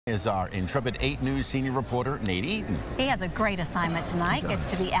Is our intrepid 8 News senior reporter, Nate Eaton. He has a great assignment tonight.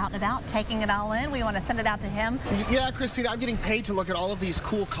 Gets to be out and about, taking it all in. We want to send it out to him. Yeah, Christina, I'm getting paid to look at all of these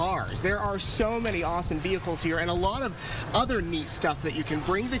cool cars. There are so many awesome vehicles here and a lot of other neat stuff that you can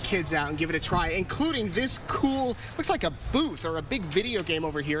bring the kids out and give it a try, including this cool, looks like a booth or a big video game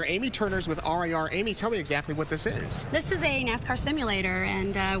over here. Amy Turner's with RIR. Amy, tell me exactly what this is. This is a NASCAR simulator,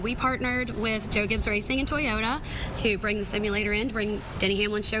 and we partnered with Joe Gibbs Racing and Toyota to bring the simulator in, to bring Denny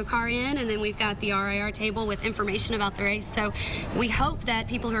Hamlin's show car in, and then we've got the RIR table with information about the race. So we hope that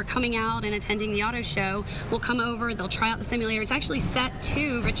people who are coming out and attending the auto show will come over, they'll try out the simulator. It's actually set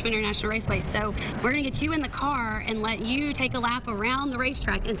to Richmond International Raceway, so we're going to get you in the car and let you take a lap around the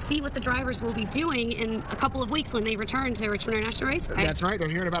racetrack and see what the drivers will be doing in a couple of weeks when they return to Richmond International Raceway. That's right, they're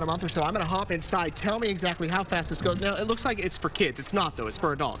here in about a month or so. I'm going to hop inside. Tell me exactly how fast this goes. Now, it looks like it's for kids. It's not, though. It's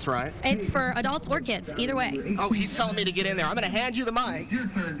for adults, right? It's for adults or kids, either way. Oh, he's telling me to get in there. I'm going to hand you the mic.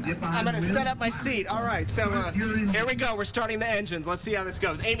 I'm going to set up my seat. All right, so here we go. We're starting the engines. Let's see how this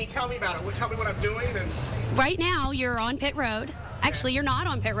goes. Amy, tell me about it. Tell me what I'm doing. Right now, you're on pit road. Actually, you're not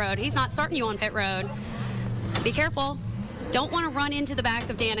on pit road. He's not starting you on pit road. Be careful. Don't want to run into the back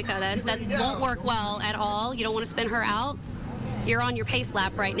of Danica. That won't work well at all. You don't want to spin her out. You're on your pace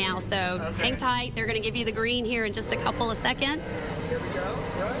lap right now, so hang tight. They're going to give you the green here in just a couple of seconds. Here we go.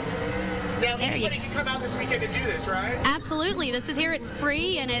 Right. Now, anybody can come out this weekend and do this, right? Absolutely. This is here. It's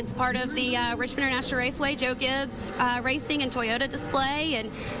free, and it's part of the Richmond International Raceway, Joe Gibbs Racing and Toyota display, and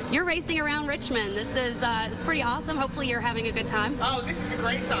you're racing around Richmond. This is it's pretty awesome. Hopefully, you're having a good time. Oh, this is a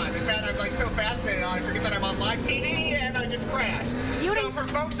great time. In fact, I'm like so fascinated. I forget that I'm on live TV, and I just crashed. So for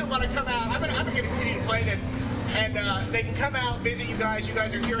folks that want to come out, I'm gonna continue to play this. And they can come out, visit you guys. You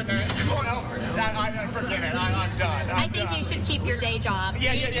guys are here in the... Going over. I forget it. I'm done. I think you should keep your day job.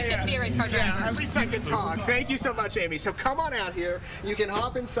 Yeah. You shouldn't be a race car driver. Yeah, at least I can talk. Thank you so much, Amy. So come on out here. You can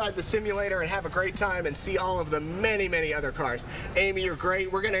hop inside the simulator and have a great time and see all of the many, many other cars. Amy, you're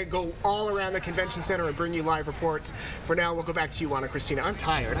great. We're going to go all around the convention center and bring you live reports. For now, we'll go back to you, Juana Christina. I'm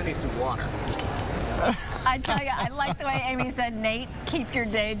tired. I need some water. I tell you, I like the way Amy said, Nate, keep your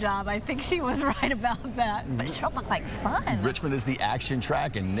day job. I think she was right about that. But it sure looked like fun. Richmond is the action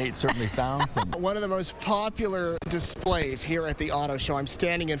track, and Nate certainly found some. One of the most popular displays here at the auto show. I'm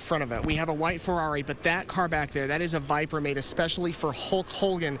standing in front of it. We have a white Ferrari, but that car back there, that is a Viper made especially for Hulk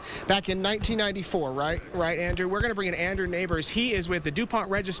Hogan back in 1994, right? Right, Andrew? We're going to bring in Andrew Neighbors. He is with the DuPont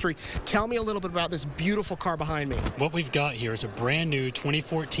Registry. Tell me a little bit about this beautiful car behind me. What we've got here is a brand new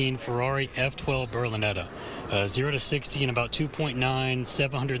 2014 Ferrari F12 Berlinetta. 0 to 60 in about 2.9,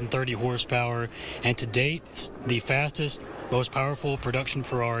 730 horsepower, and to date, the fastest, most powerful production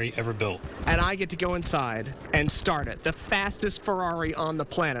Ferrari ever built. And I get to go inside and start it. The fastest Ferrari on the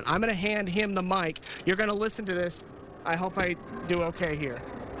planet. I'm going to hand him the mic. You're going to listen to this. I hope I do okay here.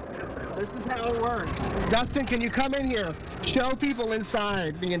 This is how it works. Dustin, can you come in here? Show people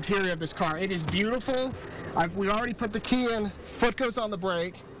inside the interior of this car. It is beautiful. We already put the key in. Foot goes on the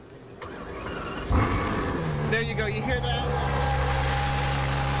brake. There you go. You hear that?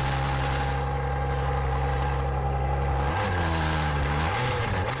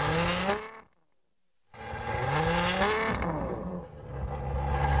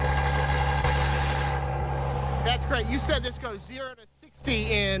 That's great. You said this goes 0 to 60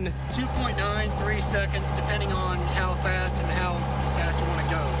 in 2.93 seconds, depending on how fast and how fast you want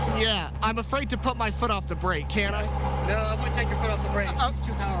to go. So. Yeah, I'm afraid to put my foot off the brake. Can I? No, I wouldn't take your foot off the brake. It's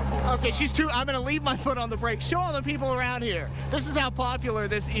too powerful. Okay, she's too. I'm going to leave my foot on the brake. Show all the people around here. This is how popular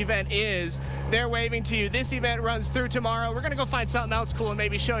this event is. They're waving to you. This event runs through tomorrow. We're going to go find something else cool and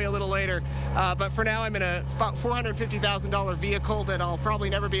maybe show you a little later. But for now, I'm in a $450,000 vehicle that I'll probably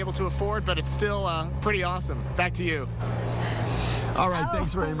never be able to afford, but it's still pretty awesome. Back to you. All right,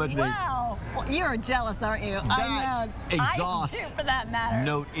 thanks very much, Nate. Wow. Well, you're jealous, aren't you? That I know. exhaust I do, for that matter.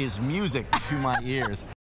 note is music to my ears.